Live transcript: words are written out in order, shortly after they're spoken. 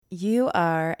You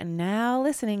are now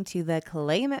listening to the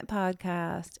Claim It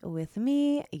podcast with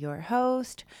me, your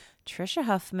host, Trisha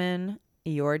Huffman,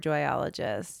 your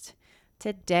joyologist.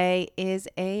 Today is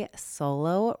a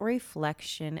solo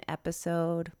reflection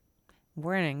episode.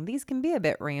 Warning, these can be a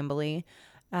bit rambly,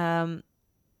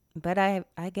 but I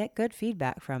get good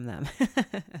feedback from them.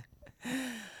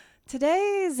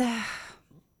 Today's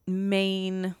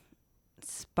main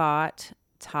spot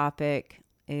topic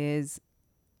is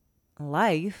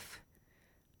life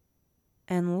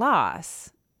and loss.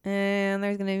 And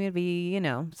there's going to be,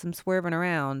 some swerving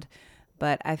around,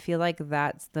 but I feel like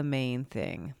that's the main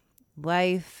thing.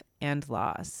 Life and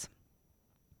loss.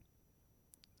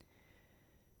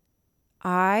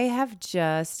 I have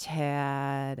just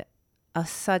had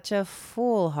such a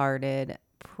full-hearted,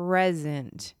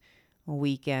 present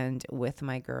weekend with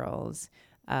my girls.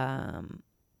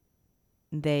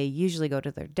 They usually go to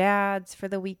their dad's for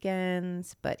the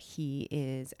weekends, but he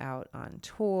is out on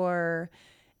tour.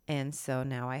 And so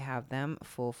now I have them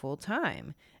full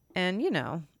time. And,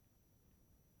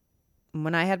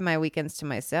 when I had my weekends to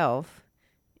myself,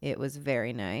 it was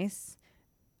very nice,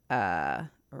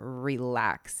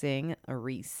 relaxing,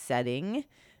 resetting,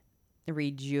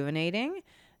 rejuvenating.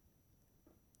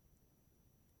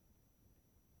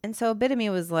 And so a bit of me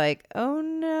was like, oh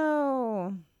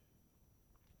no.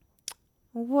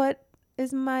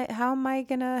 How am I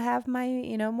going to have my,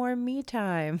 more me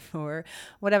time or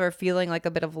whatever, feeling like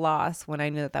a bit of loss when I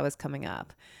knew that was coming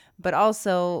up, but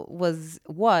also was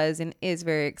and is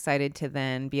very excited to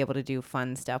then be able to do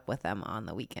fun stuff with them on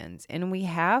the weekends. And we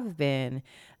have been,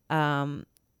 and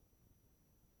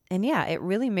yeah, it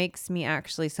really makes me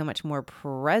actually so much more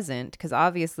present, because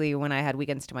obviously when I had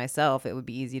weekends to myself, it would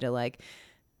be easy to like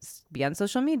be on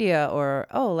social media or,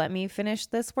 oh, let me finish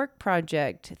this work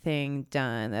project thing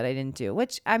done that I didn't do,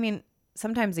 which, I mean,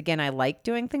 sometimes, again, I like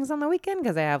doing things on the weekend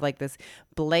because I have like this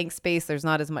blank space. There's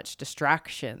not as much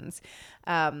distractions.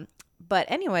 But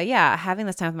anyway, yeah, having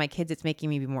this time with my kids, it's making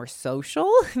me be more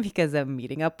social because I'm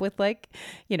meeting up with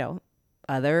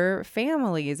other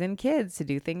families and kids to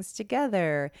do things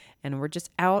together. And we're just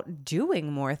out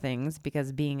doing more things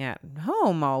because being at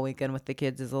home all weekend with the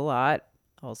kids is a lot.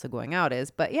 Also going out is,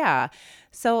 but yeah.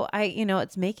 So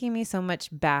it's making me so much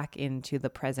back into the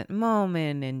present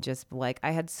moment, and just like, I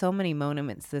had so many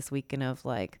moments this weekend of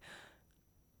like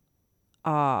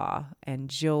awe and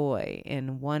joy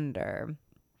and wonder.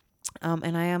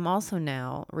 And I am also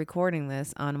now recording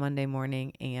this on Monday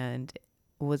morning and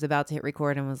was about to hit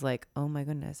record and was like, oh my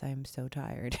goodness, I am so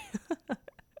tired.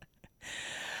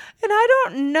 And I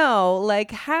don't know,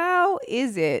 like, how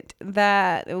is it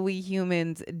that we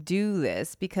humans do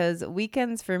this? Because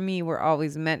weekends for me were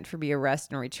always meant for be a rest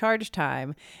and recharge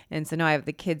time. And so now I have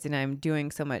the kids and I'm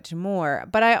doing so much more.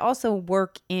 But I also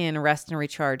work in rest and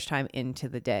recharge time into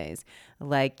the days.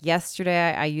 Like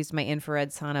yesterday, I used my infrared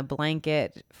sauna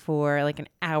blanket for like an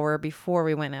hour before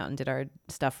we went out and did our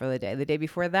stuff for the day. The day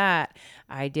before that,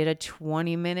 I did a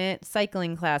 20-minute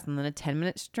cycling class and then a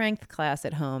 10-minute strength class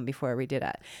at home before we did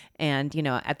it. And,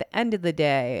 at the end of the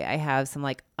day, I have some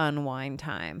like unwind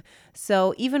time.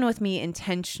 So even with me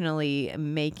intentionally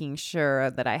making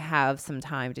sure that I have some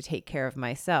time to take care of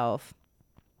myself,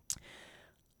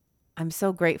 I'm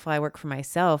so grateful I work for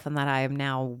myself and that I am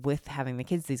now, with having the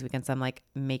kids these weekends, I'm like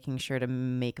making sure to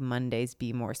make Mondays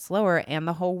be more slower and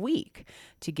the whole week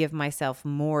to give myself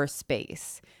more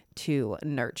space to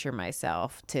nurture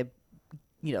myself, to,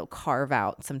 carve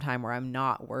out some time where I'm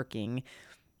not working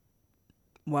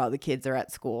while the kids are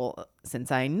at school,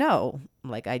 since I know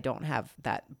like I don't have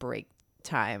that break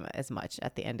time as much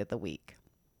at the end of the week.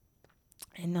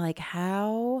 And like,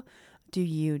 how do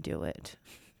you do it?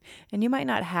 And you might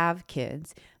not have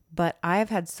kids, but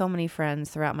I've had so many friends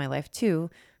throughout my life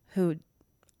too who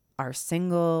are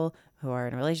single, who are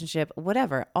in a relationship,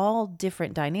 whatever, all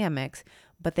different dynamics,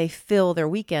 but they fill their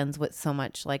weekends with so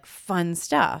much like fun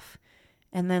stuff.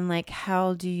 And then like,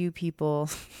 how do you people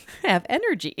have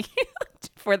energy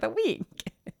for the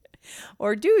week?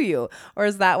 Or do you? Or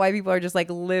is that why people are just like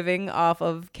living off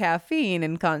of caffeine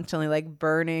and constantly like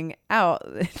burning out?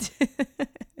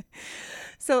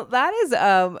 So that is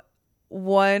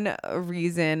one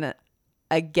reason.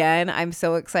 Again, I'm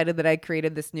so excited that I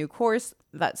created this new course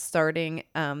that's starting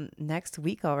next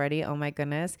week already. Oh my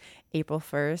goodness, April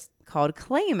 1st, called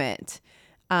Claim It.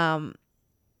 And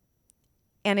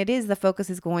the focus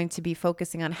is going to be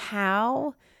focusing on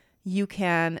how you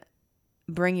can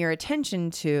bring your attention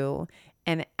to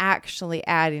and actually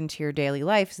add into your daily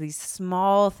life these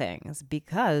small things,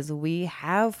 because we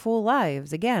have full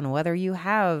lives. Again, whether you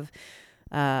have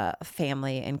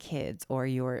family and kids, or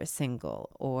you're single,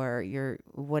 or you're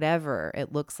whatever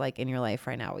it looks like in your life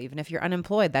right now. Even if you're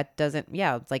unemployed, that doesn't,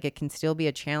 it's like it can still be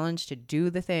a challenge to do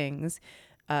the things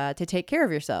to take care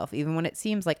of yourself, even when it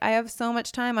seems like I have so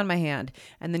much time on my hand.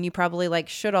 And then you probably like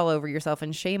shit all over yourself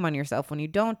and shame on yourself when you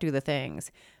don't do the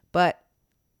things. But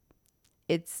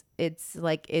it's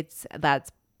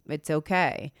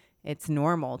okay. It's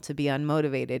normal to be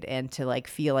unmotivated and to like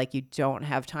feel like you don't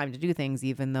have time to do things,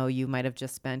 even though you might have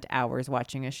just spent hours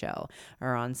watching a show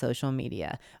or on social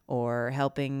media or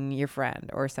helping your friend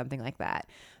or something like that.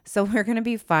 So we're going to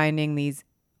be finding these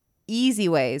easy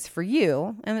ways for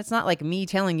you. And it's not like me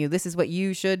telling you this is what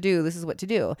you should do, this is what to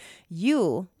do.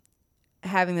 You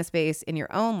having the space in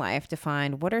your own life to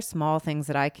find what are small things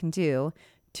that I can do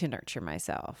to nurture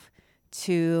myself,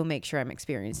 to make sure I'm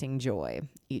experiencing joy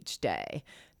each day,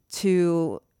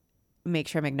 to make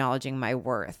sure I'm acknowledging my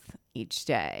worth each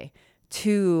day,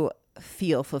 to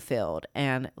feel fulfilled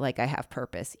and like I have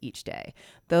purpose each day.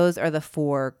 Those are the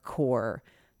 4 core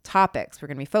topics we're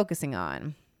going to be focusing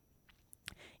on: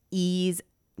 ease,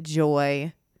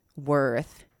 joy,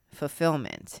 worth,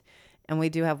 fulfillment. And we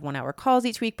do have 1-hour calls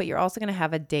each week, but you're also going to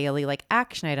have a daily like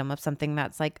action item of something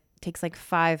that's like takes like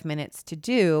 5 minutes to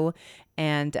do,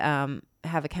 and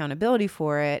have accountability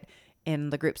for it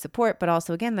in the group support, but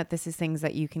also again that this is things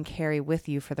that you can carry with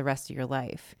you for the rest of your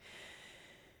life.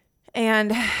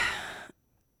 And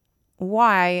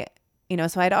why,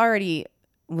 so I'd already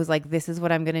was like, this is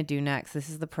what I'm going to do next.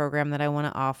 This is the program that I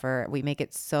want to offer. We make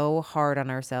it so hard on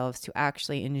ourselves to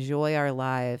actually enjoy our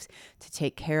lives, to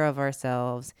take care of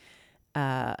ourselves,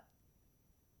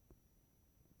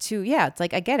 it's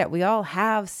like, I get it. We all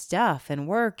have stuff and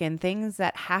work and things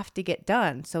that have to get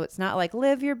done. So it's not like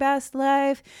live your best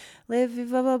life, live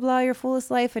blah, blah, blah, your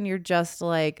fullest life. And you're just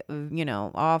like,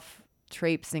 off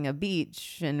traipsing a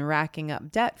beach and racking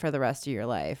up debt for the rest of your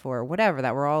life or whatever,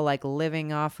 that we're all like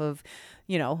living off of,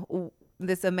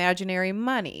 this imaginary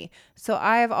money. So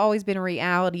I've always been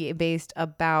reality based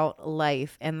about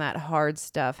life, and that hard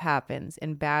stuff happens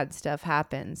and bad stuff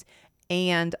happens.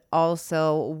 And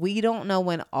also, we don't know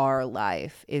when our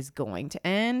life is going to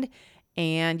end.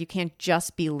 And you can't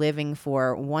just be living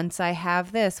for once I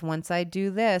have this, once I do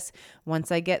this, once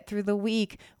I get through the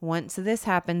week, once this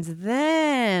happens,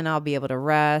 then I'll be able to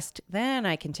rest. Then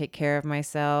I can take care of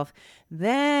myself.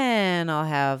 Then I'll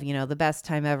have, the best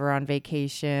time ever on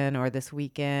vacation or this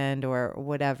weekend or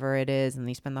whatever it is. And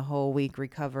you spend the whole week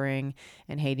recovering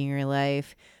and hating your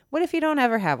life. What if you don't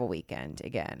ever have a weekend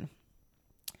again?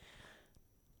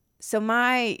 So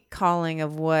my calling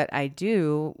of what I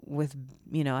do with,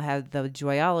 have the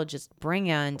Joyologist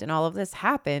brand and all of this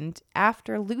happened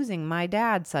after losing my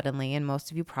dad suddenly. And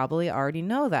most of you probably already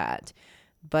know that.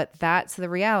 But that's the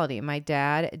reality. My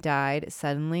dad died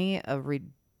suddenly, a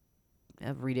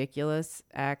ridiculous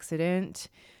accident.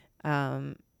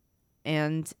 And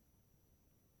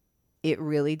it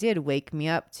really did wake me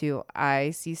up to, I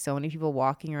see so many people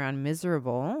walking around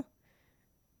miserable,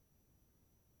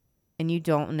 and you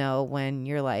don't know when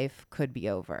your life could be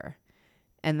over.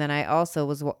 And then I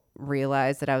also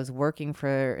realized that I was working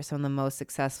for some of the most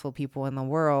successful people in the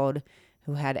world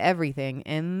who had everything,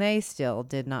 and they still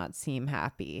did not seem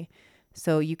happy.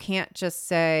 So you can't just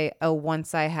say, oh,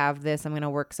 once I have this, I'm going to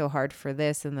work so hard for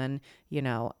this. And then,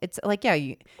 it's like,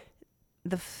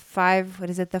 the 5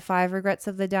 regrets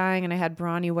of the dying. And I had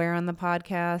Bronnie Ware on the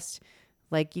podcast.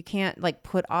 Like, you can't like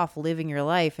put off living your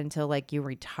life until like you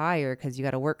retire because you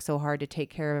got to work so hard to take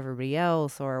care of everybody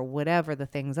else or whatever the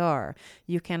things are.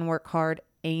 You can work hard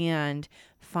and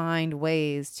find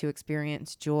ways to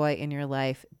experience joy in your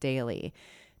life daily.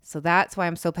 So that's why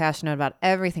I'm so passionate about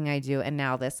everything I do. And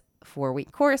now this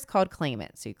 4-week course called Claim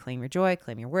It. So you claim your joy,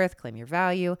 claim your worth, claim your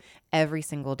value every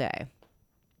single day.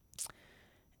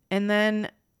 And then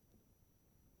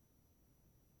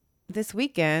this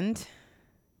weekend,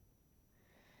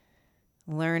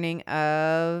 learning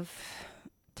of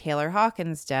Taylor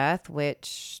Hawkins' death,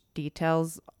 which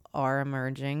details are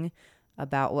emerging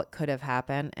about what could have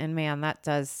happened. And man, that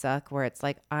does suck, where it's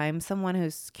like, I'm someone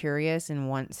who's curious and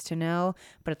wants to know,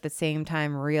 but at the same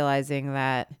time realizing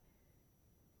that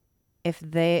if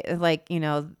they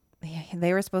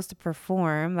they were supposed to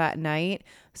perform that night,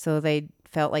 so they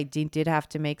felt like Dean did have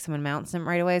to make some announcement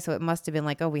right away. So it must have been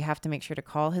like, oh, we have to make sure to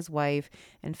call his wife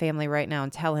and family right now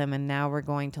and tell him. And now we're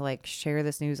going to like share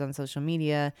this news on social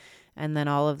media. And then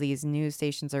all of these news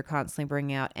stations are constantly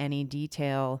bringing out any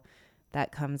detail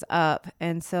that comes up.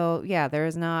 And so, there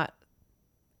is not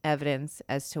evidence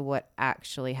as to what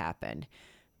actually happened.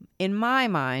 In my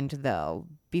mind, though,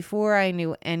 before I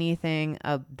knew anything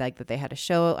of like that they had a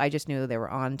show, I just knew they were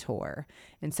on tour.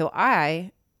 And so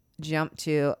I jump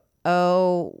to,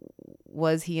 oh,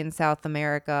 was he in South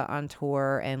America on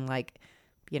tour and like,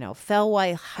 fell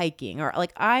while hiking, or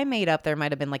like I made up there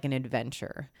might have been like an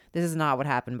adventure. This is not what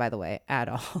happened, by the way, at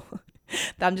all.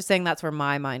 I'm just saying that's where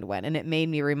my mind went. And it made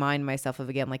me remind myself of,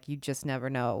 again, like you just never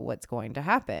know what's going to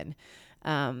happen.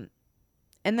 And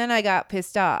then I got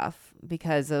pissed off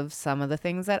because of some of the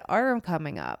things that are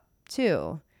coming up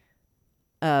too,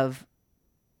 of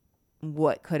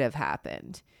what could have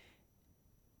happened.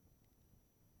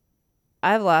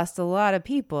 I've lost a lot of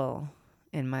people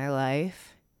in my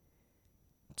life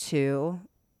to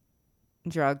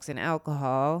drugs and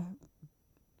alcohol,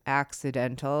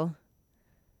 accidental,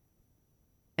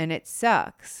 and it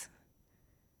sucks.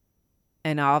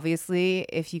 And obviously,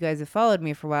 if you guys have followed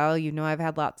me for a while, you know I've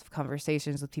had lots of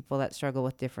conversations with people that struggle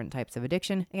with different types of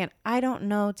addiction. Again, I don't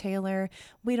know, Taylor.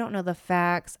 We don't know the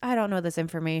facts. I don't know this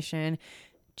information.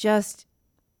 Just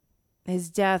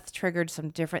his death triggered some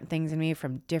different things in me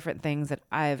from different things that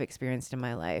I've experienced in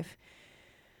my life.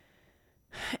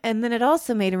 And then it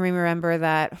also made me remember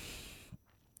that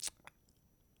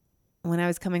when I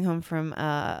was coming home from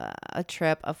a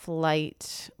trip, a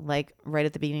flight, like right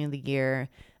at the beginning of the year,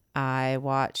 I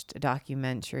watched a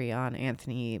documentary on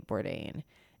Anthony Bourdain.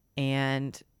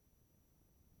 And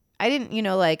I didn't,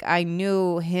 like I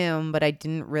knew him, but I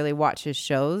didn't really watch his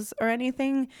shows or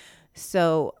anything.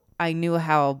 So I knew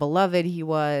how beloved he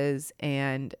was,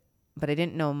 but I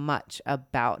didn't know much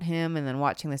about him. And then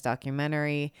watching this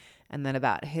documentary and then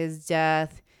about his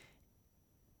death,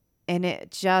 and it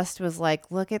just was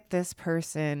like, look at this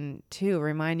person too,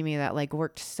 reminding me that like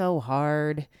worked so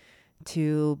hard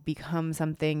to become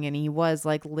something. And he was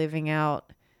like living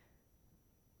out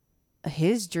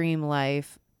his dream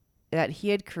life that he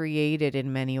had created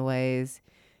in many ways.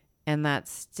 And that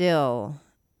still,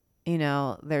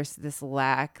 there's this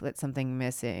lack, that's something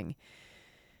missing.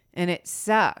 And it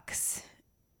sucks.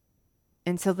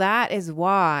 And so that is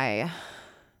why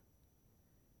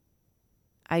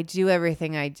I do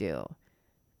everything I do,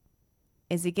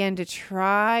 is again to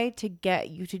try to get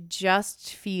you to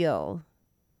just feel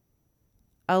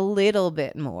a little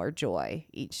bit more joy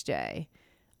each day,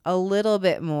 a little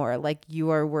bit more like you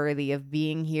are worthy of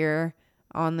being here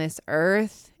on this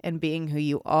earth and being who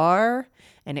you are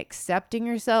and accepting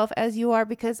yourself as you are,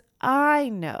 because I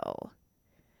know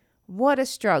what a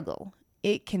struggle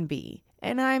it can be.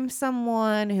 And I'm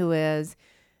someone who has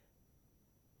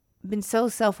been so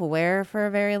self-aware for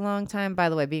a very long time. By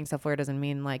the way, being self-aware doesn't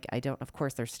mean like I don't, of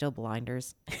course, there's still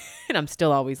blinders and I'm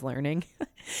still always learning,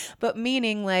 but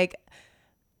meaning like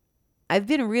I've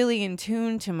been really in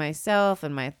tune to myself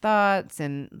and my thoughts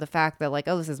and the fact that like,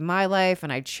 oh, this is my life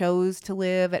and I chose to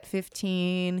live at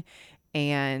 15,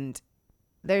 and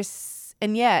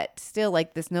yet still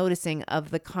like this noticing of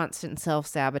the constant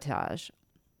self-sabotage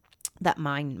that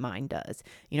my mind does,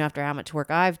 after how much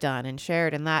work I've done and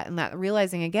shared, and that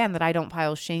realizing again that I don't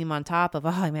pile shame on top of, oh,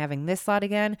 I'm having this thought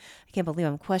again. I can't believe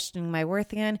I'm questioning my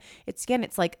worth again. It's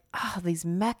like, these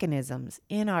mechanisms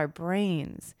in our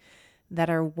brains that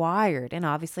are wired. And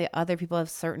obviously other people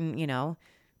have certain,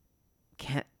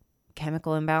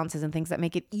 chemical imbalances and things that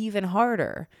make it even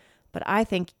harder. But I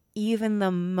think even the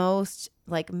most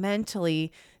like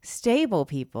mentally stable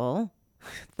people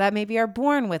that maybe are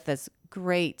born with this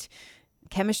great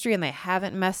chemistry and they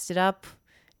haven't messed it up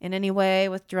in any way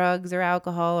with drugs or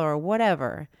alcohol or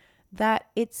whatever, that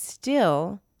it's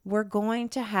still, we're going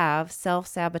to have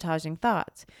self-sabotaging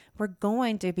thoughts. We're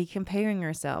going to be comparing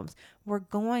ourselves. We're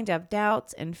going to have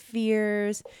doubts and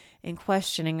fears and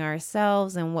questioning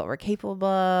ourselves and what we're capable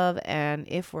of and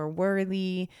if we're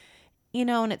worthy,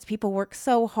 and it's people work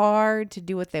so hard to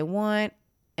do what they want.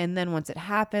 And then once it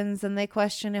happens, then they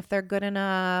question if they're good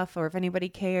enough or if anybody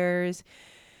cares.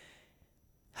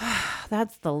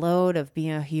 That's the load of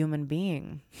being a human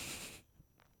being.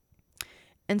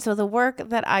 And so the work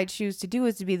that I choose to do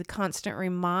is to be the constant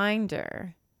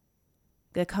reminder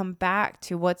to come back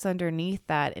to what's underneath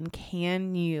that. And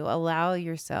can you allow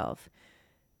yourself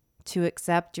to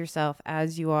accept yourself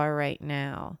as you are right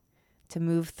now, to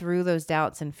move through those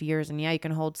doubts and fears? And yeah, you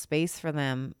can hold space for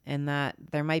them, and that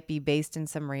there might be based in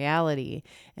some reality.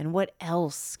 And what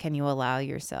else can you allow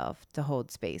yourself to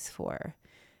hold space for?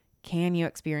 Can you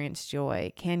experience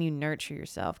joy? Can you nurture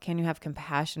yourself? Can you have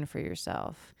compassion for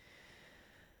yourself?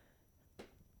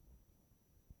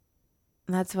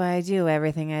 That's why I do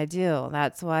everything I do.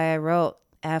 That's why I wrote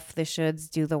F the Shoulds,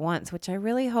 Do the Wants, which I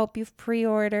really hope you've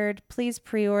pre-ordered. Please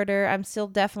pre-order. I'm still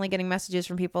definitely getting messages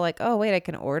from people like, oh, wait, I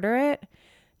can order it?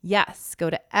 Yes, go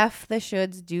to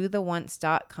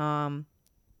ftheshouldstdothewants.com.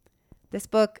 This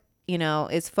book,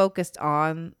 is focused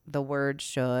on the word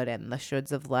should and the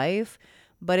shoulds of life,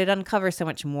 But it uncovers so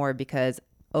much more because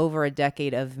over a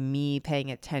decade of me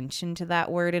paying attention to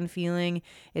that word and feeling,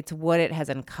 it's what it has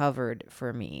uncovered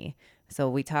for me. So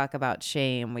we talk about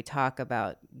shame, we talk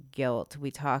about guilt,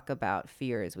 we talk about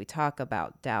fears, we talk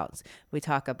about doubts, we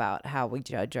talk about how we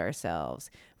judge ourselves,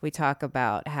 we talk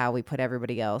about how we put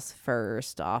everybody else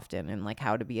first often, and like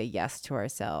how to be a yes to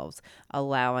ourselves,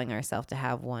 allowing ourselves to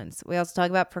have once. We also talk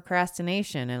about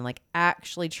procrastination and like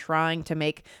actually trying to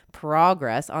make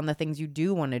progress on the things you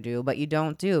do want to do, but you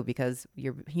don't do because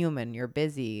you're human, you're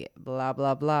busy, blah,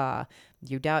 blah, blah.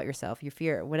 You doubt yourself, you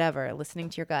fear, whatever, listening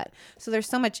to your gut. So there's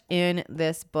so much in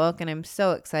this book, and I'm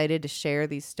so excited to share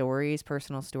these stories,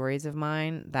 personal stories of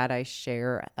mine that I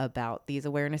share about these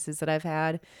awarenesses that I've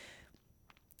had.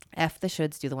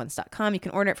 FTheShouldsDoTheOnes.com. You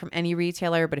can order it from any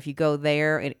retailer, but if you go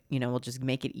there, it will just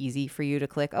make it easy for you to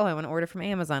click, oh, I want to order from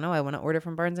Amazon. Oh, I want to order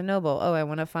from Barnes & Noble. Oh, I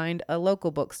want to find a local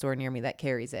bookstore near me that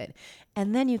carries it.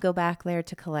 And then you go back there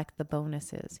to collect the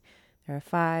bonuses. There are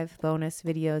 5 bonus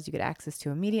videos you get access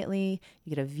to immediately.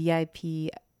 You get a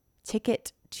VIP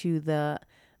ticket to the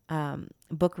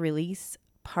book release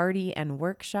party and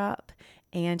workshop,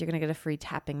 and you're going to get a free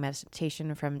tapping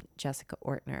meditation from Jessica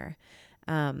Ortner.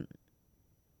 And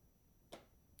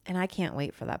I can't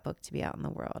wait for that book to be out in the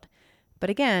world. But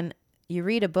again, you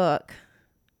read a book,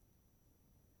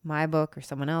 my book or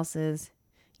someone else's,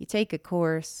 you take a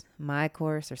course, my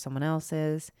course or someone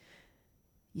else's,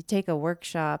 you take a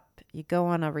workshop, you go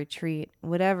on a retreat,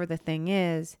 whatever the thing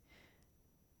is,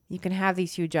 you can have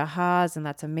these huge ahas, and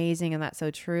that's amazing and that's so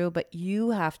true, but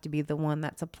you have to be the one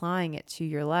that's applying it to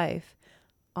your life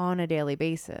on a daily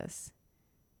basis.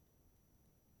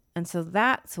 And so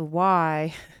that's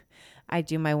why I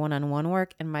do my one-on-one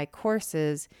work and my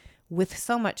courses with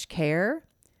so much care,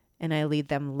 and I lead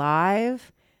them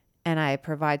live, and I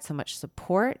provide so much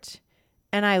support.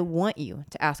 And I want you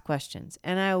to ask questions,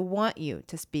 and I want you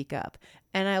to speak up,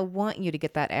 and I want you to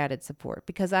get that added support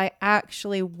because I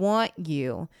actually want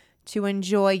you to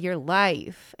enjoy your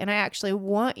life, and I actually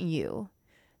want you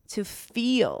to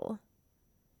feel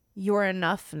your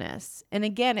enoughness. And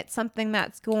again, it's something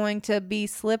that's going to be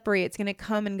slippery. It's going to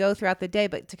come and go throughout the day,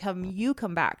 but you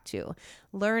come back to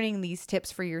learning these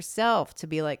tips for yourself to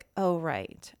be like, oh,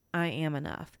 right, I am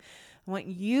enough. I want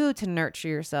you to nurture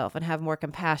yourself and have more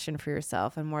compassion for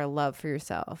yourself and more love for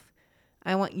yourself.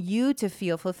 I want you to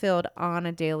feel fulfilled on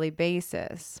a daily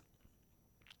basis.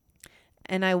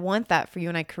 And I want that for you.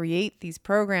 And I create these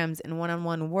programs and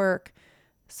one-on-one work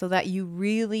so that you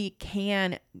really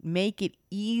can make it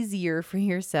easier for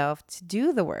yourself to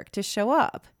do the work, to show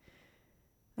up.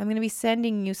 I'm going to be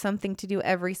sending you something to do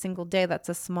every single day. That's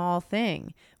a small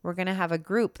thing. We're going to have a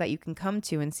group that you can come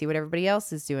to and see what everybody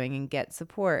else is doing and get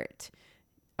support.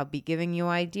 I'll be giving you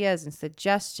ideas and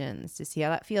suggestions to see how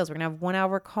that feels. We're going to have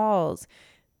 1-hour calls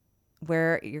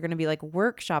where you're going to be like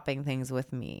workshopping things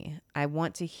with me. I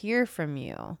want to hear from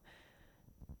you.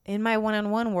 In my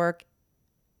one-on-one work,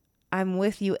 I'm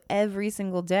with you every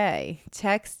single day,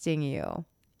 texting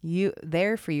you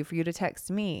there for you to text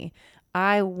me.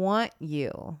 I want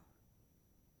you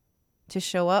to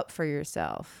show up for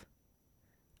yourself.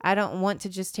 I don't want to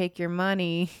just take your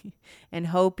money and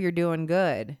hope you're doing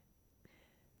good.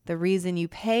 The reason you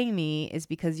pay me is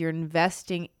because you're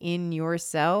investing in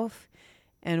yourself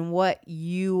and what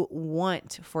you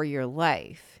want for your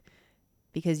life,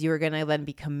 because you're going to then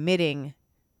be committing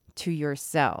to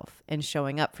yourself and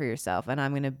showing up for yourself. And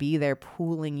I'm going to be there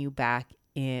pulling you back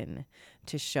in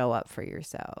to show up for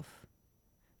yourself,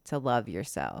 to love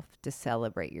yourself, to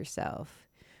celebrate yourself,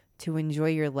 to enjoy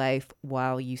your life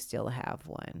while you still have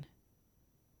one.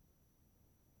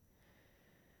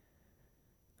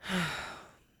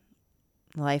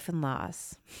 Life and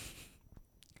loss.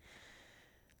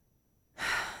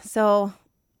 So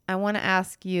I want to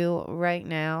ask you right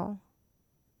now,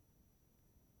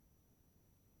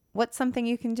 what's something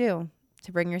you can do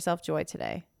to bring yourself joy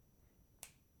today?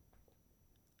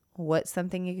 What's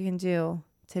something you can do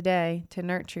today to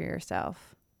nurture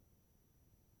yourself?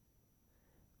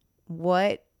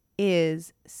 What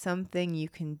is something you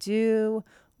can do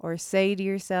or say to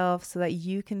yourself so that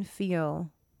you can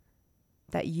feel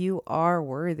that you are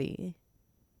worthy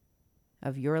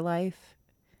of your life,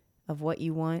 of what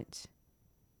you want,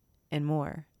 and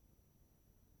more?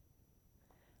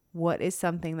 What is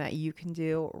something that you can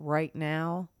do right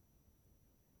now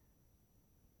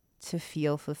to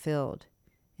feel fulfilled?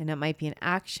 And it might be an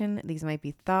action. These might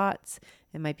be thoughts.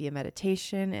 It might be a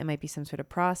meditation. It might be some sort of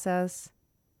process.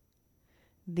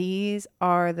 These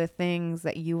are the things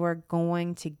that you are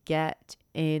going to get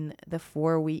in the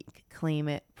 4-week Claim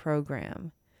It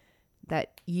program.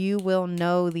 That you will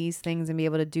know these things and be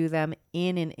able to do them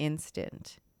in an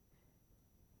instant.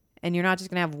 And you're not just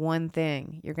going to have one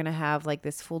thing. You're going to have like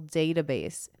this full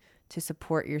database to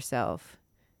support yourself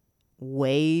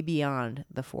way beyond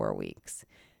the 4 weeks.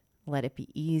 Let it be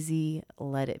easy.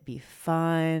 Let it be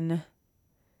fun.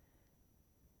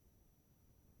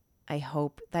 I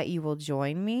hope that you will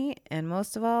join me. And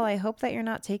most of all, I hope that you're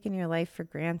not taking your life for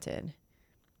granted.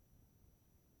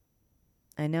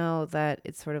 I know that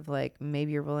it's sort of like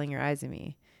maybe you're rolling your eyes at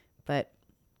me, but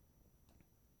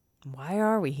why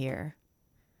are we here?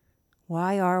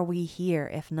 Why are we here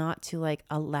if not to like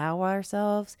allow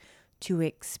ourselves to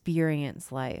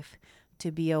experience life,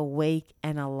 to be awake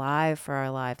and alive for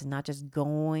our lives, not just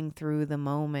going through the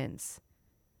moments,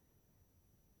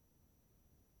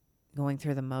 going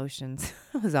through the motions.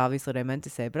 That was obviously what I meant to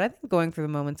say, but I think going through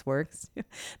the moments works.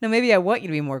 Now, maybe I want you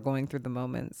to be more going through the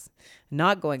moments,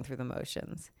 not going through the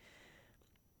motions.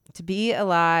 To be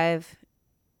alive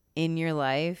in your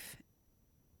life,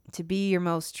 to be your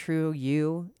most true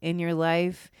you in your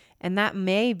life. And that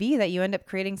may be that you end up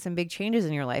creating some big changes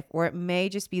in your life, or it may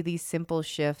just be these simple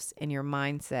shifts in your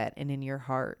mindset and in your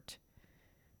heart,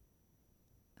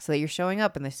 so that you're showing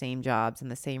up in the same jobs and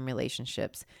the same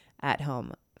relationships at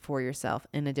home for yourself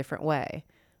in a different way.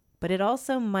 But it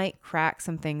also might crack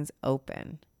some things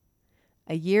open.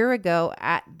 A year ago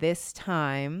at this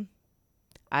time,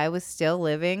 I was still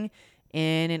living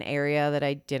in an area that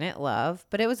I didn't love,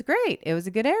 but it was great. It was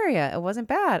a good area. It wasn't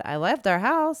bad. I loved our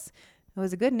house. It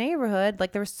was a good neighborhood.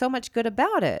 Like, there was so much good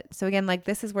about it. So again, like,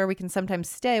 this is where we can sometimes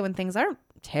stay when things aren't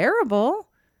terrible.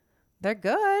 They're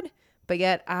good. But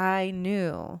yet I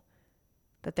knew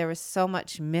that there was so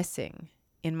much missing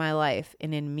in my life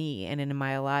and in me and in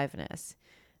my aliveness.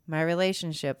 My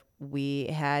relationship, we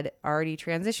had already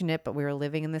transitioned it, but we were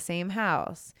living in the same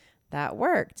house. That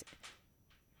worked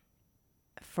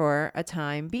for a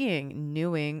time being,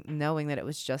 knowing that it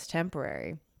was just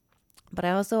temporary. But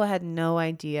I also had no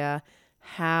idea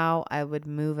how I would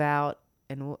move out,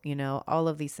 and all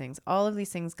of these things. All of these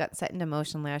things got set into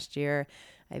motion last year.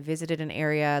 I visited an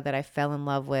area that I fell in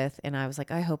love with, and I was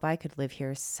like, I hope I could live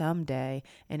here someday.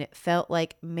 And it felt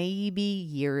like maybe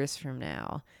years from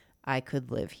now I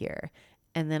could live here.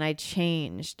 And then I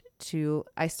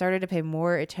started to pay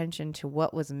more attention to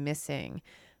what was missing,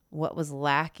 what was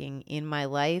lacking in my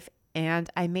life. And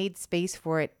I made space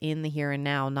for it in the here and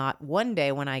now, not one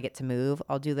day when I get to move,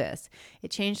 I'll do this.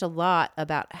 It changed a lot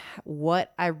about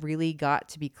what I really got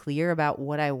to be clear about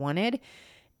what I wanted.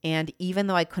 And even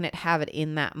though I couldn't have it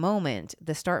in that moment,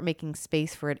 to start making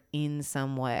space for it in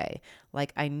some way.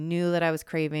 Like, I knew that I was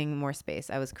craving more space.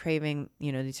 I was craving,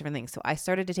 these different things. So I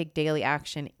started to take daily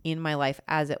action in my life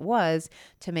as it was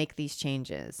to make these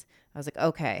changes. I was like,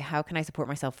 okay, how can I support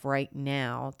myself right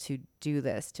now to do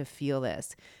this, to feel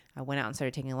this? I went out and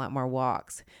started taking a lot more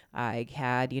walks. I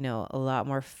had, a lot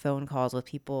more phone calls with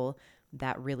people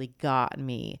that really got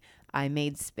me. I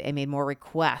made more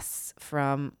requests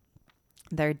from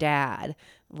their dad.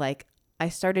 Like, I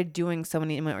started doing so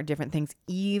many more different things,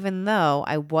 even though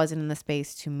I wasn't in the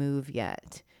space to move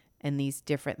yet, and these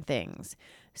different things.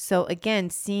 So again,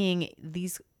 seeing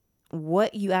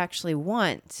what you actually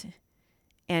want.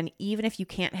 And even if you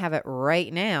can't have it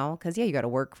right now, because you got to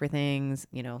work for things,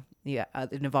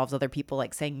 it involves other people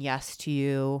like saying yes to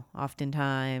you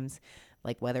oftentimes,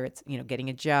 like whether it's, getting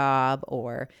a job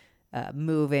or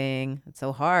moving. It's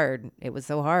so hard. It was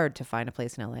so hard to find a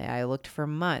place in LA. I looked for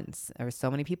months. There were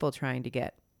so many people trying to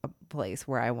get a place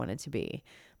where I wanted to be,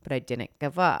 but I didn't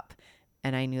give up.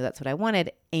 And I knew that's what I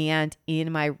wanted. And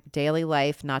in my daily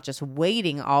life, not just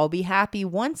waiting, I'll be happy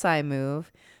once I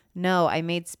move. No, I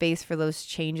made space for those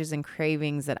changes and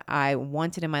cravings that I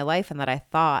wanted in my life and that I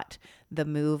thought the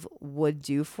move would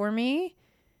do for me.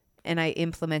 And I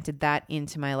implemented that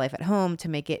into my life at home to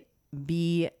make it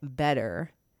be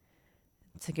better,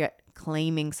 to get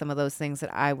claiming some of those things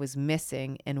that I was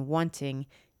missing and wanting,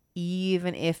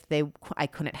 even if I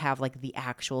couldn't have like the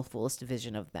actual fullest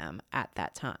vision of them at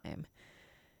that time.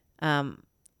 And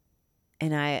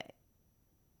I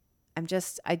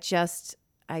just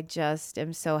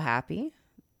am so happy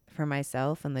for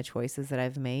myself and the choices that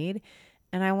I've made.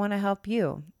 And I want to help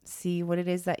you see what it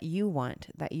is that you want,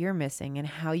 that you're missing, and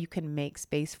how you can make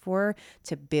space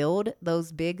to build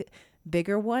those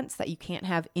bigger wants that you can't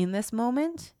have in this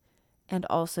moment. And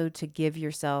also to give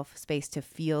yourself space to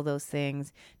feel those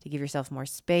things, to give yourself more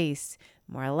space,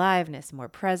 more aliveness, more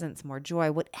presence, more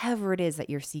joy, whatever it is that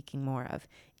you're seeking more of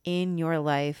in your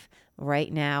life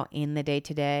right now, in the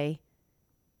day-to-day.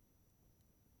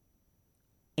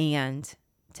 And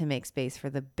to make space for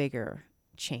the bigger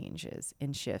changes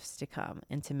and shifts to come,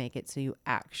 and to make it so you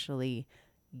actually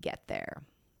get there.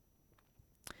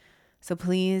 So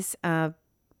please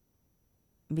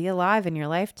Be alive in your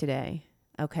life today.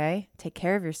 Okay? Take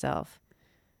care of yourself.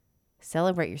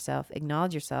 Celebrate yourself.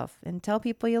 Acknowledge yourself. And tell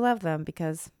people you love them,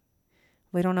 because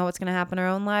we don't know what's going to happen in our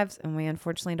own lives. And we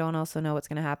unfortunately don't also know what's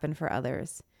going to happen for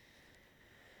others.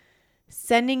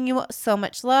 Sending you so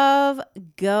much love.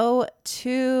 Go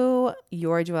to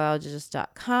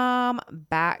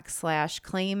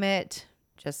yourjoyologist.com/claim it.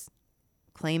 Just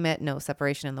claim it. No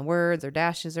separation in the words or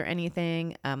dashes or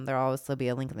anything. There'll also be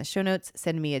a link in the show notes.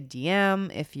 Send me a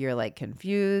DM if you're like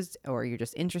confused or you're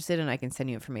just interested, and I can send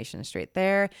you information straight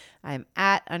there. I'm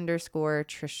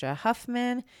 @_Trisha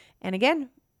Huffman. And again,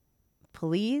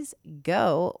 please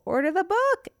go order the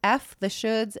book,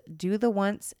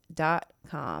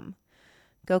 FTheShouldsDoTheOnce.com.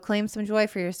 Go claim some joy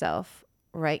for yourself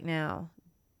right now.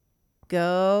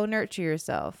 Go nurture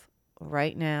yourself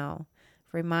right now.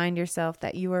 Remind yourself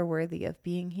that you are worthy of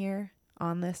being here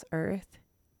on this earth.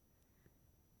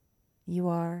 You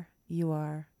are, you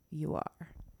are, you are.